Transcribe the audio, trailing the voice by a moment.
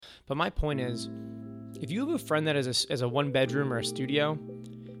But my point is, if you have a friend that is a one bedroom or a studio,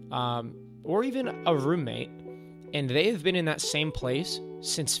 or even a roommate, and they have been in that same place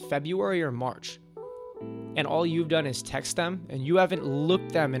since February or March, and all you've done is text them, and you haven't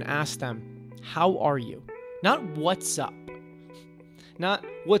looked them and asked them, how are you? Not what's up, not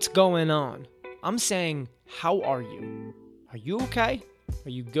what's going on. I'm saying, how are you? Are you okay? Are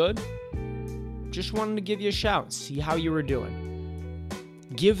you good? Just wanted to give you a shout, see how you were doing.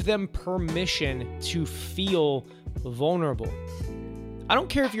 Give them permission to feel vulnerable. I don't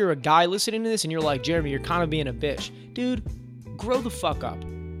care if you're a guy listening to this and you're like, Jeremy, you're kind of being a bitch. Dude, grow the fuck up.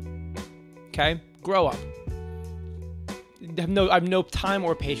 Okay? Grow up. I have no time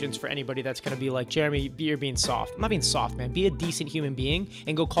or patience for anybody that's going to be like, Jeremy, you're being soft. I'm not being soft, man. Be a decent human being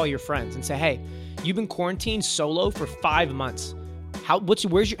and go call your friends and say, hey, you've been quarantined solo for 5 months.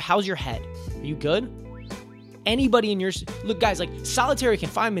 How's your head? Are you good? Anybody in your... Look, guys, like, solitary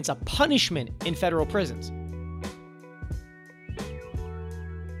confinement's a punishment in federal prisons.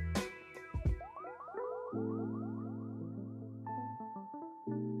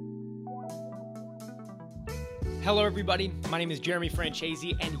 Hello, everybody. My name is Jeremy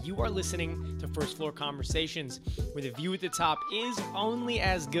Francesi, and you are listening to First Floor Conversations, where the view at the top is only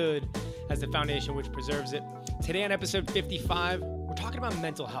as good as the foundation which preserves it. Today on episode 55, we're talking about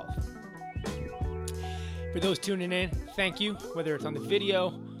mental health. For those tuning in, thank you, whether it's on the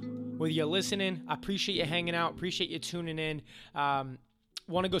video, whether you're listening. I appreciate you hanging out, appreciate you tuning in.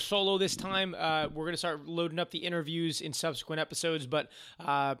 Want to go solo this time. We're going to start loading up the interviews in subsequent episodes, but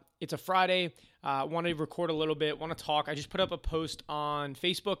it's a Friday. Want to record a little bit, want to talk. I just put up a post on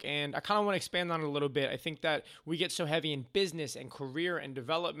Facebook, and I kind of want to expand on it a little bit. I think that we get so heavy in business and career and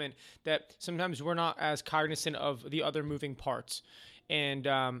development that sometimes we're not as cognizant of the other moving parts. And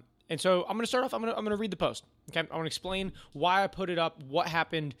so I'm going to start off. I'm going to read the post. Okay, I want to explain why I put it up, what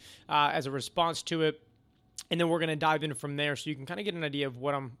happened as a response to it. And then we're going to dive in from there so you can kind of get an idea of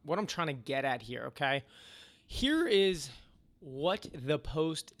what I'm trying to get at here, okay? Here is what the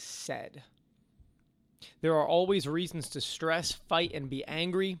post said. There are always reasons to stress, fight, and be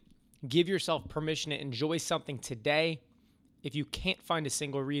angry. Give yourself permission to enjoy something today. If you can't find a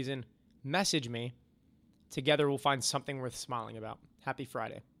single reason, message me. Together we'll find something worth smiling about. Happy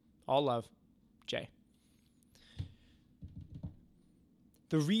Friday. All love, Jay.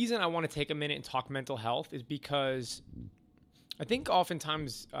 The reason I want to take a minute and talk mental health is because I think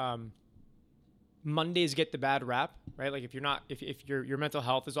oftentimes Mondays get the bad rap, right? Like if your mental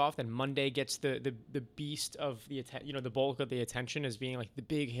health is off, then Monday gets the beast of the bulk of the attention as being like the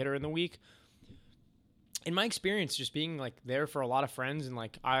big hitter in the week. In my experience, just being like there for a lot of friends and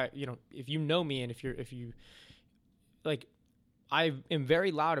like if you know me and if you like, I am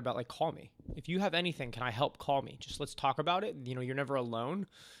very loud about like, call me. If you have anything, can I help? Call me. Just let's talk about it. You're never alone.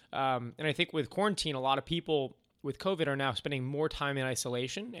 And I think with quarantine, a lot of people with COVID are now spending more time in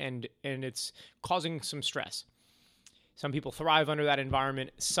isolation and it's causing some stress. Some people thrive under that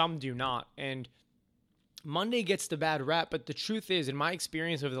environment. Some do not. And Monday gets the bad rap. But the truth is, in my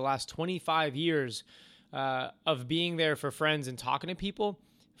experience over the last 25 years of being there for friends and talking to people,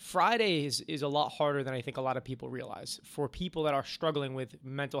 Friday is a lot harder than I think a lot of people realize for people that are struggling with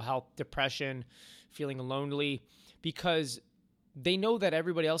mental health, depression, feeling lonely, because they know that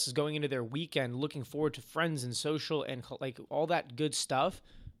everybody else is going into their weekend looking forward to friends and social and like all that good stuff,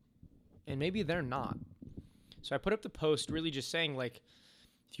 and maybe they're not. So I put up the post really just saying like,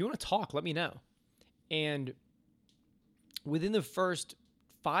 if you want to talk, let me know. And within the first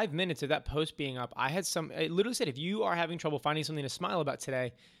 5 minutes of that post being up, it literally said, if you are having trouble finding something to smile about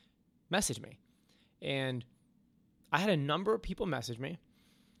today, message me. And I had a number of people message me.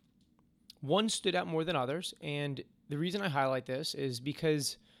 One stood out more than others. And the reason I highlight this is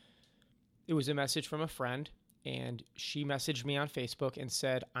because it was a message from a friend, and she messaged me on Facebook and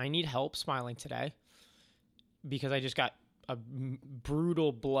said, I need help smiling today because I just got a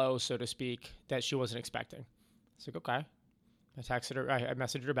brutal blow, so to speak, that she wasn't expecting. I was like, okay. I texted her, I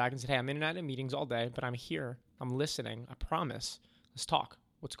messaged her back and said, hey, I'm in and out of meetings all day, but I'm here. I'm listening. I promise. Let's talk.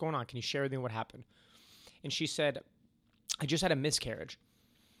 What's going on? Can you share with me what happened? And she said, I just had a miscarriage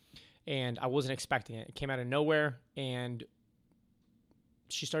and I wasn't expecting it. It came out of nowhere, and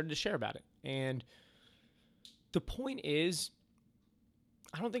she started to share about it. And the point is,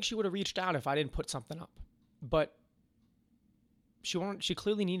 I don't think she would have reached out if I didn't put something up, but she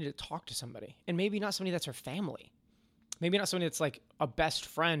clearly needed to talk to somebody, and maybe not somebody that's her family. Maybe not somebody that's like a best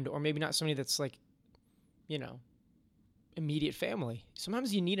friend, or maybe not somebody that's like, immediate family.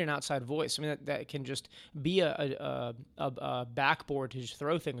 Sometimes you need an outside voice, something that can just be a backboard to just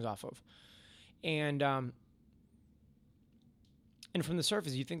throw things off of. And And from the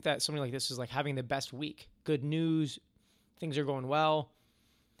surface, you think that somebody like this is like having the best week. Good news, things are going well.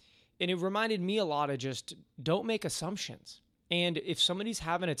 And it reminded me a lot of just don't make assumptions. And if somebody's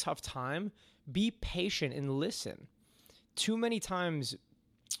having a tough time, be patient and listen. Too many times,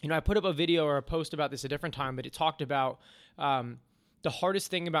 I put up a video or a post about this a different time, but it talked about the hardest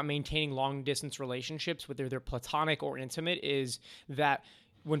thing about maintaining long distance relationships, whether they're platonic or intimate, is that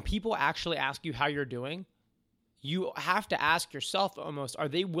when people actually ask you how you're doing, you have to ask yourself almost, are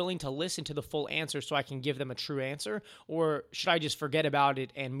they willing to listen to the full answer so I can give them a true answer? Or should I just forget about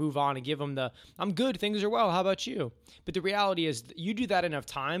it and move on and give them the, I'm good, things are well, how about you? But the reality is you do that enough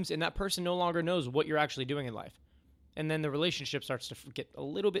times and that person no longer knows what you're actually doing in life. And then the relationship starts to get a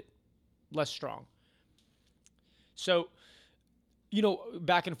little bit less strong. So,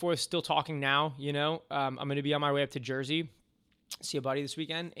 back and forth, still talking now, I'm going to be on my way up to Jersey, see a buddy this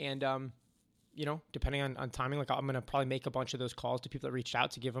weekend. And, depending on timing, like I'm going to probably make a bunch of those calls to people that reached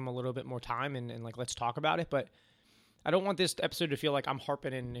out to give them a little bit more time and like, let's talk about it. But I don't want this episode to feel like I'm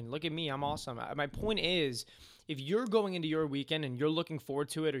harping and look at me, I'm awesome. My point is, if you're going into your weekend and you're looking forward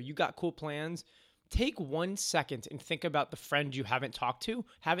to it, or you got cool plans, take 1 second and think about the friend you haven't talked to,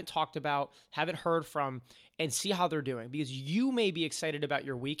 haven't talked about, haven't heard from, and see how they're doing. Because you may be excited about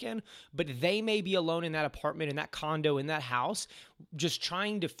your weekend, but they may be alone in that apartment, in that condo, in that house, just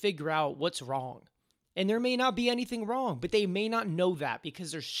trying to figure out what's wrong. And there may not be anything wrong, but they may not know that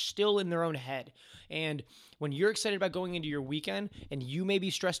because they're still in their own head. And when you're excited about going into your weekend and you may be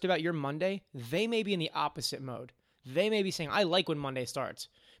stressed about your Monday, they may be in the opposite mode. They may be saying, I like when Monday starts,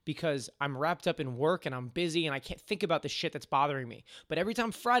 because I'm wrapped up in work and I'm busy and I can't think about the shit that's bothering me. But every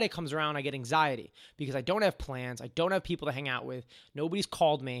time Friday comes around, I get anxiety because I don't have plans. I don't have people to hang out with. Nobody's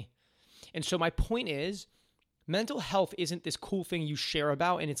called me. And so my point is, mental health isn't this cool thing you share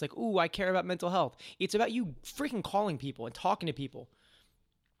about and it's like, ooh, I care about mental health. It's about you freaking calling people and talking to people.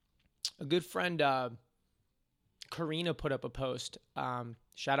 A good friend, Karina, put up a post.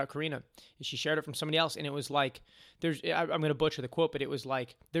 Shout out Karina. She shared it from somebody else, and it was like, I'm going to butcher the quote, but it was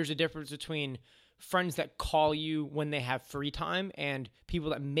like, there's a difference between friends that call you when they have free time and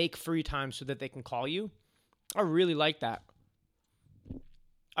people that make free time so that they can call you. I really like that.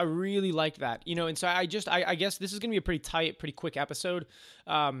 And so I guess this is going to be a pretty tight, pretty quick episode.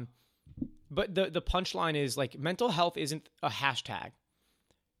 But the punchline is like, mental health isn't a hashtag.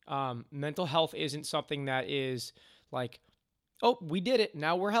 Mental health isn't something that is like, oh, we did it,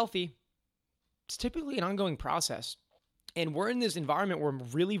 now we're healthy. It's typically an ongoing process. And we're in this environment where we're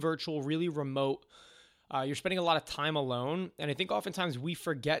really virtual, really remote. You're spending a lot of time alone. And I think oftentimes we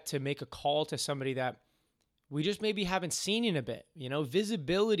forget to make a call to somebody that we just maybe haven't seen in a bit.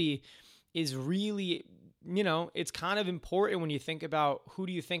 Visibility is really, it's kind of important when you think about who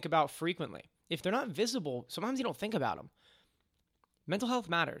do you think about frequently. If they're not visible, sometimes you don't think about them. Mental health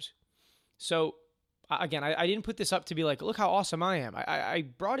matters. So again, I didn't put this up to be like, look how awesome I am. I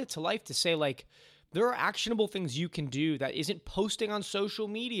brought it to life to say, like, there are actionable things you can do that isn't posting on social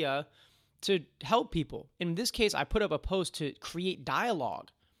media to help people. In this case, I put up a post to create dialogue,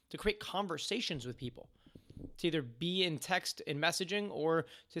 to create conversations with people, to either be in text and messaging or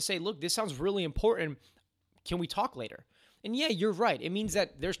to say, look, this sounds really important. Can we talk later? And yeah, you're right. It means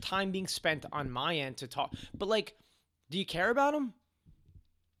that there's time being spent on my end to talk. But like, do you care about them?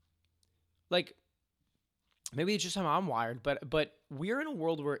 Like, maybe it's just how I'm wired, but we're in a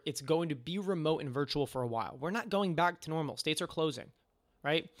world where it's going to be remote and virtual for a while. We're not going back to normal. States are closing,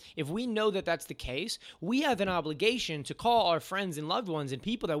 right? If we know that that's the case, we have an obligation to call our friends and loved ones and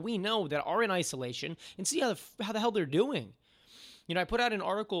people that we know that are in isolation and see how the hell they're doing. I put out an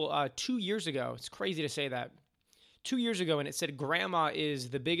article 2 years ago. It's crazy to say that. 2 years ago, and it said grandma is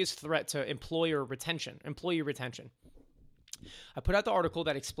the biggest threat to employee retention. I put out the article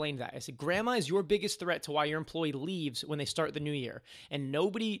that explained that. I said, grandma is your biggest threat to why your employee leaves when they start the new year. And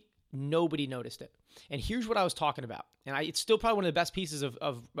nobody noticed it. And here's what I was talking about. And it's still probably one of the best pieces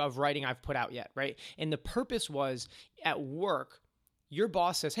of writing I've put out yet, right? And the purpose was, at work, your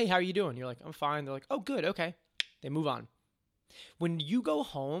boss says, hey, how are you doing? You're like, I'm fine. They're like, oh, good, okay. They move on. When you go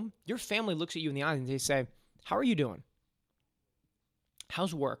home, your family looks at you in the eyes and they say, how are you doing?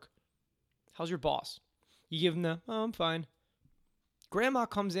 How's work? How's your boss? You give them the, oh, I'm fine. Grandma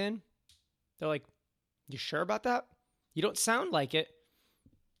comes in. They're like, you sure about that? You don't sound like it.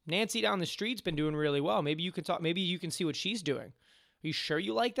 Nancy down the street's been doing really well. Maybe you can talk. Maybe you can see what she's doing. Are you sure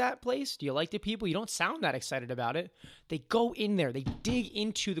you like that place? Do you like the people? You don't sound that excited about it. They go in there. They dig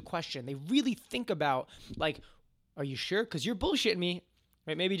into the question. They really think about, like, are you sure? Because you're bullshitting me.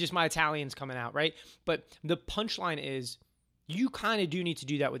 Right? Maybe just my Italian's coming out, right? But the punchline is, you kind of do need to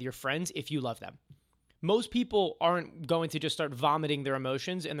do that with your friends if you love them. Most people aren't going to just start vomiting their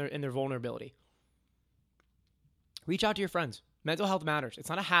emotions and their vulnerability. Reach out to your friends. Mental health matters. It's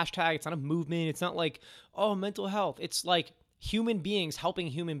not a hashtag. It's not a movement. It's not like, oh, mental health. It's like human beings helping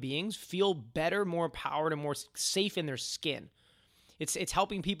human beings feel better, more empowered, and more safe in their skin. It's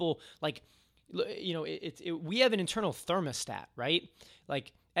helping people, like, you know, we have an internal thermostat, right?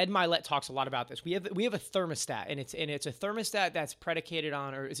 Like Ed Milet talks a lot about this. We have a thermostat, and it's a thermostat that's predicated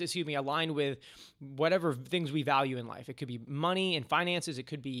on, or excuse me, aligned with whatever things we value in life. It could be money and finances. It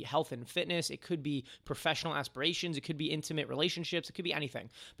could be health and fitness. It could be professional aspirations. It could be intimate relationships. It could be anything.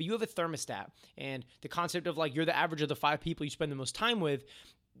 But you have a thermostat, and the concept of like you're the average of the 5 people you spend the most time with,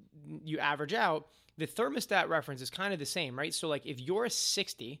 you average out. The thermostat reference is kind of the same, right? So like if you're a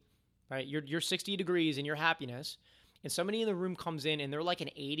 60, right, you're 60 degrees in your happiness, and somebody in the room comes in and they're like an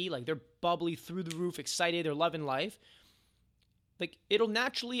 80, like they're bubbly, through the roof, excited, they're loving life, like it'll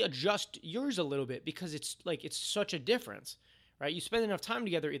naturally adjust yours a little bit because it's such a difference, right? You spend enough time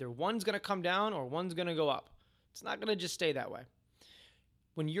together, either one's going to come down or one's going to go up. It's not going to just stay that way.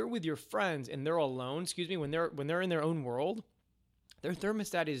 When you're with your friends and they're alone, when they're in their own world, their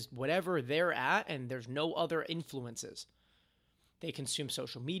thermostat is whatever they're at and there's no other influences. They consume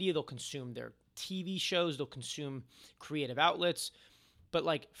social media, they'll consume their TV shows, they'll consume creative outlets. But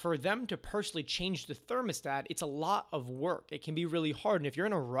like for them to personally change the thermostat, it's a lot of work. It can be really hard. And if you're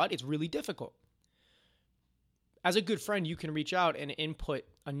in a rut, it's really difficult. As a good friend, you can reach out and input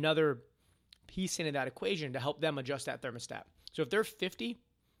another piece into that equation to help them adjust that thermostat. So if they're 50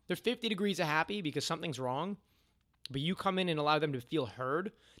 degrees of happy because something's wrong, but you come in and allow them to feel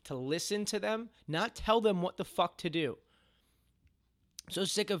heard, to listen to them, not tell them what the fuck to do. So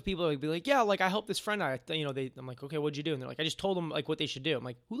sick of people like be like, yeah, like I helped this friend out. I'm like, okay, what'd you do? And they're like, I just told them like what they should do. I'm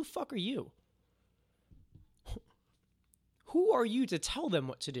like, who the fuck are you? Who are you to tell them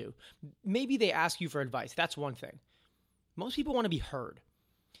what to do? Maybe they ask you for advice. That's one thing. Most people want to be heard.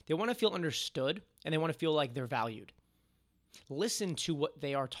 They want to feel understood and they want to feel like they're valued. Listen to what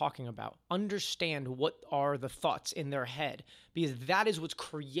they are talking about. Understand what are the thoughts in their head, because that is what's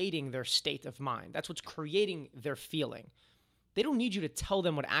creating their state of mind. That's what's creating their feeling. They don't need you to tell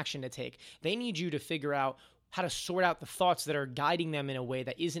them what action to take. They need you to figure out how to sort out the thoughts that are guiding them in a way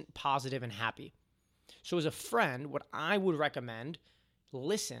that isn't positive and happy. So as a friend, what I would recommend,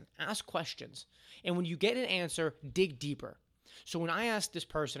 listen, ask questions. And when you get an answer, dig deeper. So when I asked this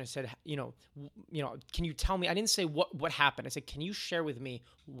person, I said, can you tell me? I didn't say what happened. I said, can you share with me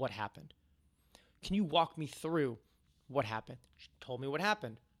what happened? Can you walk me through what happened? She told me what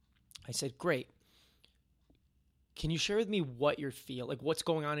happened. I said, great. Can you share with me what you feel, like what's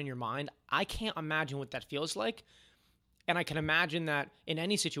going on in your mind? I can't imagine what that feels like. And I can imagine that in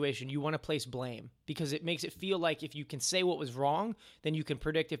any situation, you want to place blame because it makes it feel like if you can say what was wrong, then you can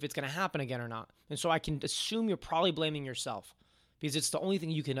predict if it's going to happen again or not. And so I can assume you're probably blaming yourself because it's the only thing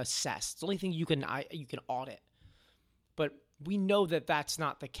you can assess. It's the only thing you can audit. But we know that that's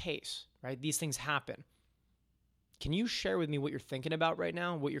not the case, right? These things happen. Can you share with me what you're thinking about right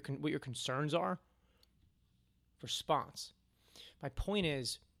now, what your concerns are? Response. My point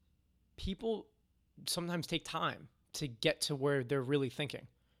is, people sometimes take time to get to where they're really thinking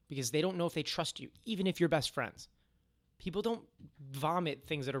because they don't know if they trust you, even if you're best friends. People don't vomit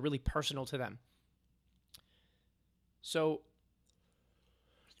things that are really personal to them. So,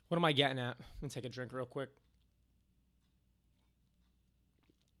 what am I getting at? Let me take a drink real quick.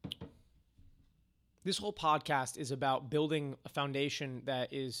 This whole podcast is about building a foundation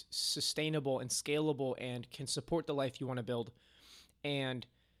that is sustainable and scalable and can support the life you want to build. And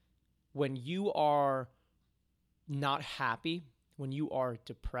when you are not happy, when you are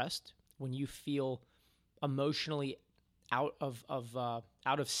depressed, when you feel emotionally out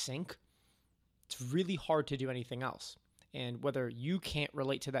of sync, it's really hard to do anything else. And whether you can't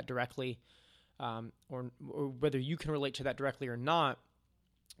relate to that directly, or whether you can relate to that directly or not,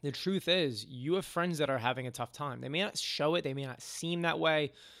 the truth is you have friends that are having a tough time. They may not show it. They may not seem that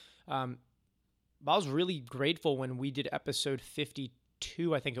way. But I was really grateful when we did episode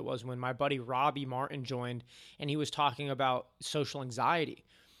 52, I think it was, when my buddy Robbie Martin joined and he was talking about social anxiety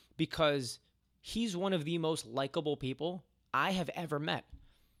because he's one of the most likable people I have ever met.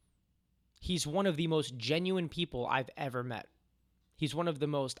 He's one of the most genuine people I've ever met. He's one of the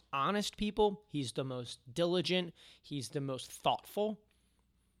most honest people. He's the most diligent. He's the most thoughtful.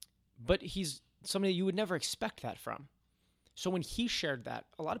 But he's somebody you would never expect that from. So when he shared that,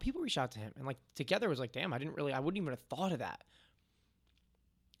 a lot of people reached out to him and like together was like, damn, I wouldn't even have thought of that.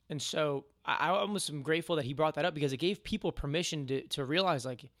 And so I almost am grateful that he brought that up because it gave people permission to realize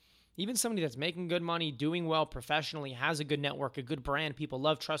like, Even somebody that's making good money, doing well professionally, has a good network, a good brand, people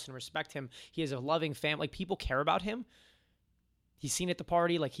love, trust, and respect him. He has a loving family. Like, people care about him. He's seen at the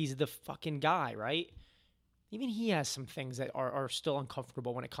party. Like, he's the fucking guy, right? Even he has some things that are still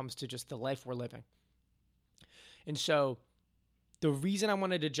uncomfortable when it comes to just the life we're living. And so the reason I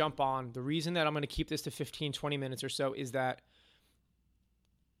wanted to jump on, the reason that I'm going to keep this to 15, 20 minutes or so is that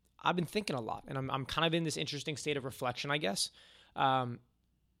I've been thinking a lot, and I'm kind of in this interesting state of reflection, I guess.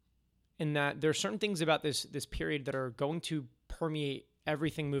 In that there are certain things about this period that are going to permeate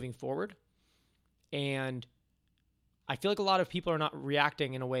everything moving forward. And I feel like a lot of people are not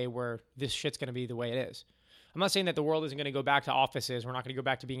reacting in a way where this shit's going to be the way it is. I'm not saying that the world isn't going to go back to offices. We're not going to go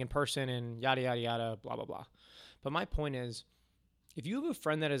back to being in person and yada, yada, yada, blah, blah, blah. But my point is, if you have a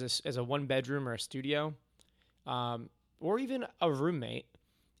friend that is a one bedroom or a studio, or even a roommate,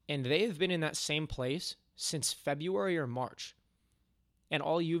 and they have been in that same place since February or March, and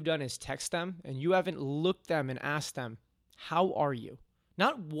all you've done is text them, and you haven't looked them and asked them, how are you?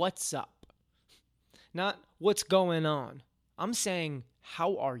 Not what's up. Not what's going on. I'm saying,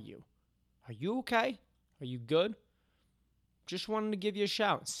 how are you? Are you okay? Are you good? Just wanted to give you a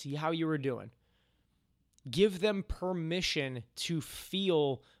shout, see how you were doing. Give them permission to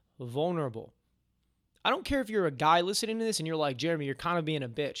feel vulnerable. I don't care if you're a guy listening to this and you're like, Jeremy, you're kind of being a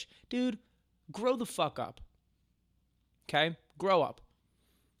bitch. Dude, grow the fuck up. Okay? Grow up.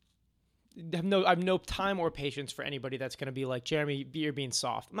 I have no time or patience for anybody that's going to be like, Jeremy, you're being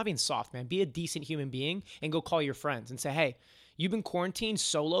soft. I'm not being soft, man. Be a decent human being and go call your friends and say, hey, you've been quarantined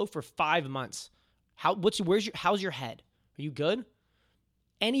solo for 5 months. How's your head? Are you good?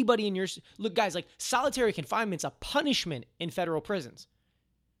 Anybody in your... Look, guys, like, solitary confinement's a punishment in federal prisons.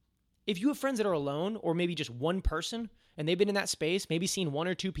 If you have friends that are alone, or maybe just one person, and they've been in that space, maybe seen 1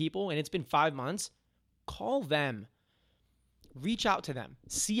 or 2 people, and it's been 5 months, call them. Reach out to them.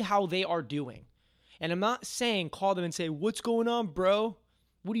 See how they are doing. And I'm not saying call them and say, what's going on, bro?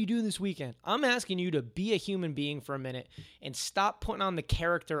 What are you doing this weekend? I'm asking you to be a human being for a minute and stop putting on the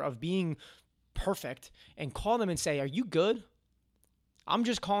character of being perfect and call them and say, are you good? I'm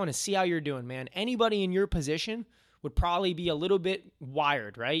just calling to see how you're doing, man. Anybody in your position would probably be a little bit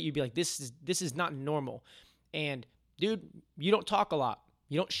wired, right? You'd be like, this is not normal. And dude, you don't talk a lot.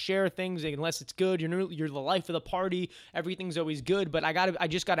 You don't share things unless it's good. You're the life of the party. Everything's always good. But I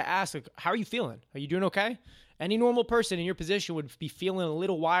just gotta ask, like, how are you feeling? Are you doing okay? Any normal person in your position would be feeling a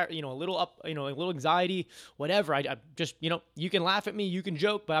little wired, a little up, a little anxiety, whatever. I just, you can laugh at me, you can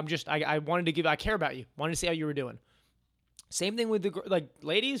joke, but I wanted to I care about you. Wanted to see how you were doing. Same thing with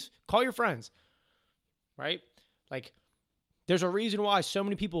ladies, call your friends, right? Like, there's a reason why so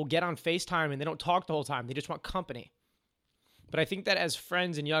many people get on FaceTime and they don't talk the whole time. They just want company. But I think that as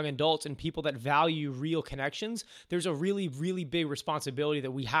friends and young adults and people that value real connections, there's a really, really big responsibility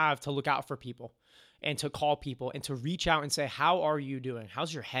that we have to look out for people and to call people and to reach out and say, how are you doing?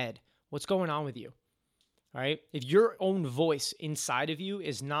 How's your head? What's going on with you? All right. If your own voice inside of you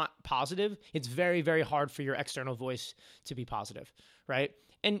is not positive, it's very, very hard for your external voice to be positive. Right.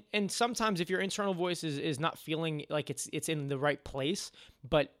 And sometimes if your internal voice is not feeling like it's in the right place,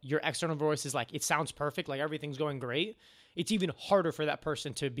 but your external voice is like, it sounds perfect, like everything's going great, it's even harder for that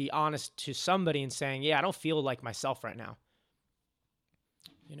person to be honest to somebody and saying, yeah, I don't feel like myself right now.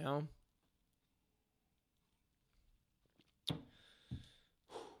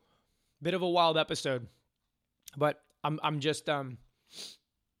 Bit of a wild episode, but I'm just, when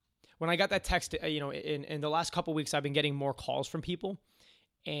I got that text, in the last couple of weeks, I've been getting more calls from people.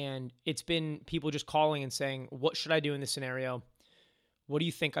 And it's been people just calling and saying, what should I do in this scenario? What do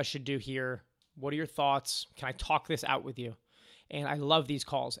you think I should do here? What are your thoughts? Can I talk this out with you? And I love these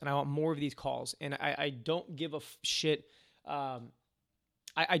calls, and I want more of these calls. And I don't give a shit. I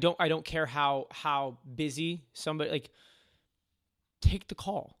don't care how busy somebody, like, take the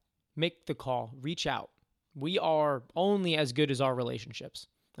call, make the call, reach out. We are only as good as our relationships.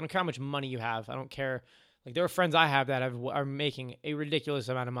 I don't care how much money you have. I don't care. Like, there are friends I have that are making a ridiculous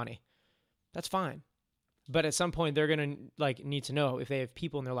amount of money. That's fine. But at some point, they're going to need to know if they have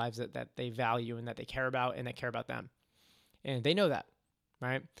people in their lives that they value and that they care about and that care about them. And they know that,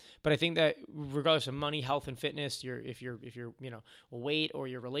 right? But I think that regardless of money, health, and fitness, if you're weight or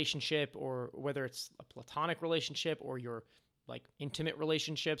your relationship, or whether it's a platonic relationship or your like intimate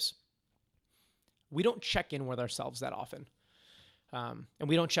relationships, we don't check in with ourselves that often. And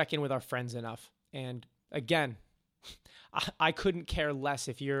we don't check in with our friends enough. And again, I couldn't care less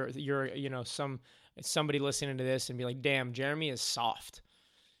if you're somebody listening to this and be like, damn, Jeremy is soft.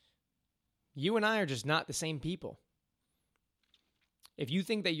 You and I are just not the same people. If you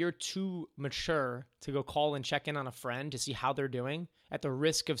think that you're too mature to go call and check in on a friend to see how they're doing, at the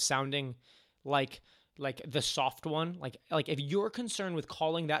risk of sounding like the soft one, like if you're concerned with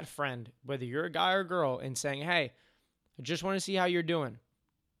calling that friend, whether you're a guy or a girl, and saying, hey, I just want to see how you're doing.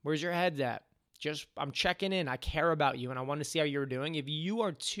 Where's your head at? I'm checking in. I care about you and I want to see how you're doing. If you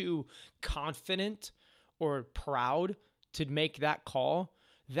are too confident or proud to make that call,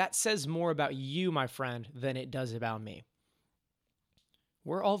 that says more about you, my friend, than it does about me.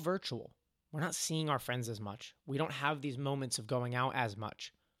 We're all virtual. We're not seeing our friends as much. We don't have these moments of going out as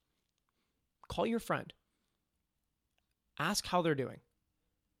much. Call your friend. Ask how they're doing.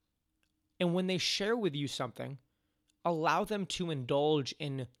 And when they share with you something, allow them to indulge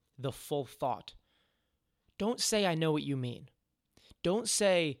in the full thought. Don't say, I know what you mean. Don't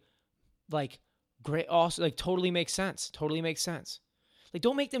say, like, great, awesome, like, totally makes sense. Totally makes sense. Like,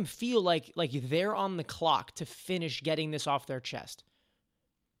 don't make them feel like they're on the clock to finish getting this off their chest.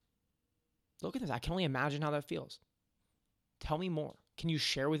 Look at this. I can only imagine how that feels. Tell me more. Can you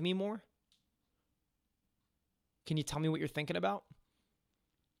share with me more? Can you tell me what you're thinking about?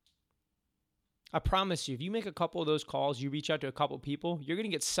 I promise you, if you make a couple of those calls, you reach out to a couple of people, you're going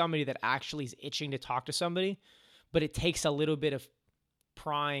to get somebody that actually is itching to talk to somebody, but it takes a little bit of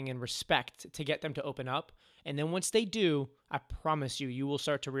prying and respect to get them to open up. And then once they do, I promise you, you will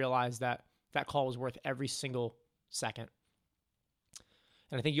start to realize that that call was worth every single second.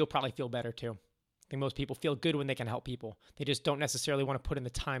 And I think you'll probably feel better too. I think most people feel good when they can help people. They just don't necessarily want to put in the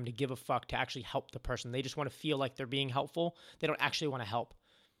time to give a fuck to actually help the person. They just want to feel like they're being helpful. They don't actually want to help.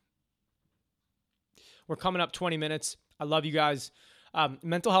 We're coming up 20 minutes. I love you guys.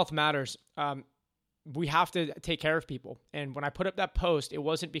 Mental health matters. We have to take care of people. And when I put up that post, it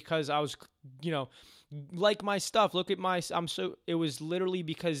wasn't because I was, like my stuff. Look at it was literally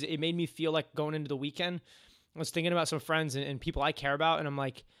because it made me feel like going into the weekend. I was thinking about some friends and people I care about. And I'm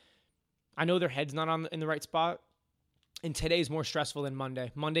like, I know their head's not in the right spot. And today's more stressful than Monday.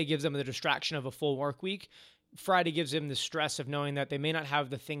 Monday gives them the distraction of a full work week. Friday gives them the stress of knowing that they may not have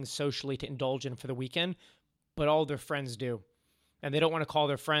the things socially to indulge in for the weekend, but all their friends do. And they don't want to call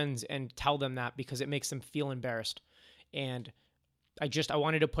their friends and tell them that because it makes them feel embarrassed. And I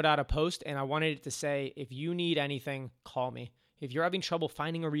wanted to put out a post and I wanted it to say, if you need anything, call me. If you're having trouble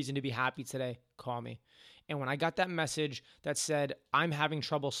finding a reason to be happy today, call me. And when I got that message that said, I'm having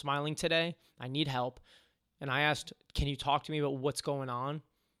trouble smiling today, I need help. And I asked, can you talk to me about what's going on?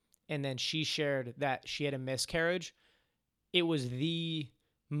 And then she shared that she had a miscarriage. It was the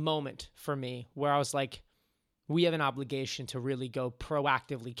moment for me where I was like, we have an obligation to really go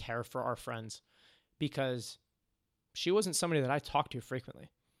proactively care for our friends, because she wasn't somebody that I talked to frequently,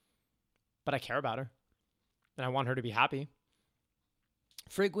 but I care about her and I want her to be happy.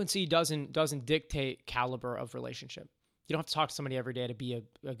 Frequency doesn't dictate caliber of relationship. You don't have to talk to somebody every day to be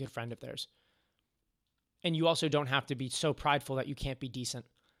a good friend of theirs. And you also don't have to be so prideful that you can't be decent.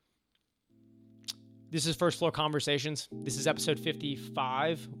 This is First Floor Conversations. This is episode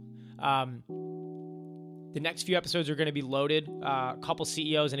 55. The next few episodes are going to be loaded. A couple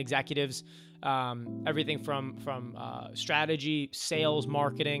CEOs and executives, everything from strategy, sales,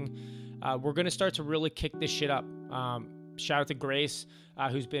 marketing. We're going to start to really kick this shit up. Shout out to Grace,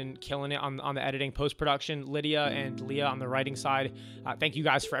 who's been killing it on the editing, post-production, Lydia and Leah on the writing side. Thank you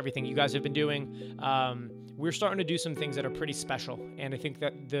guys for everything you guys have been doing. We're starting to do some things that are pretty special, and I think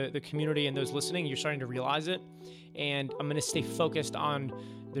that the community and those listening, you're starting to realize it. And I'm going to stay focused on,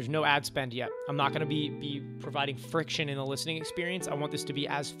 there's no ad spend yet. I'm not going to be providing friction in the listening experience. I want this to be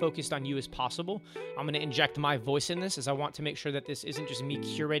as focused on you as possible. I'm going to inject my voice in this, as I want to make sure that this isn't just me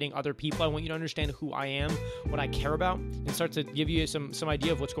curating other people. I want you to understand who I am, what I care about, and start to give you some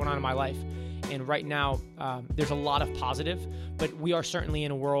idea of what's going on in my life. And right now, there's a lot of positive, but we are certainly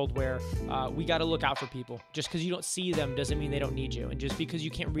in a world where we got to look out for people. Just because you don't see them doesn't mean they don't need you. And just because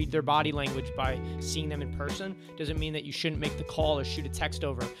you can't read their body language by seeing them in person doesn't mean that you shouldn't make the call or shoot a text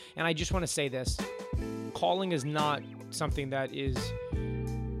over. And I just want to say this. Calling is not something that is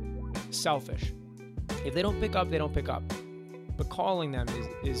selfish. If they don't pick up, they don't pick up. But calling them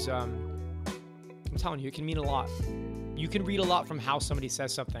is I'm telling you, it can mean a lot. You can read a lot from how somebody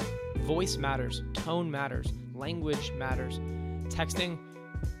says something. Voice matters. Tone matters. Language matters. Texting,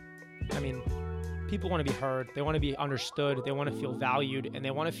 I mean, people want to be heard. They want to be understood. They want to feel valued, and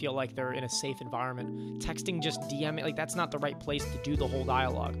they want to feel like they're in a safe environment. Texting, just DM it, like that's not the right place to do the whole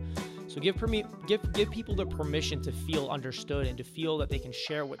dialogue. So give people the permission to feel understood and to feel that they can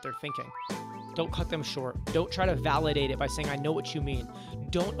share what they're thinking. Don't cut them short. Don't try to validate it by saying, I know what you mean.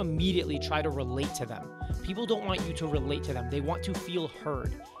 Don't immediately try to relate to them. People don't want you to relate to them. They want to feel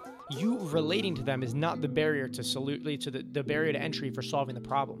heard. you relating to them is not the barrier to the barrier to entry for solving the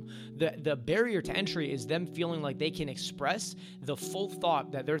problem. The barrier to entry is them feeling like they can express the full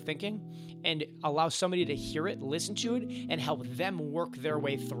thought that they're thinking and allow somebody to hear it, listen to it, and help them work their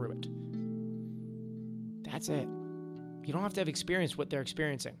way through it. That's it. You don't have to have experienced what they're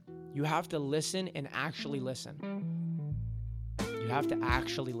experiencing. You have to listen and actually listen. You have to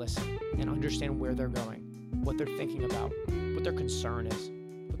actually listen and understand where they're going, what they're thinking about, what their concern is,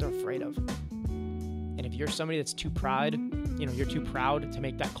 what they're afraid of. And if you're somebody that's too proud, you're too proud to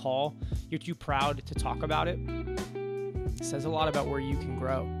make that call, you're too proud to talk about it, it says a lot about where you can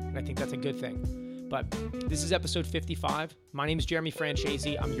grow. And I think that's a good thing. But this is episode 55. My name is Jeremy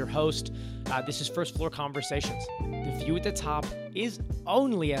Francesi. I'm your host. This is First Floor Conversations. The view at the top is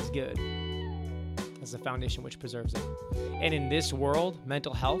only as good as the foundation which preserves it. And in this world,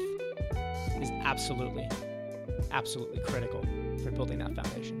 mental health is absolutely critical for building that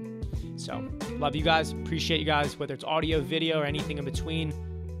foundation. So, love you guys. Appreciate you guys, whether it's audio, video, or anything in between.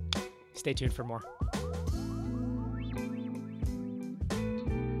 Stay tuned for more.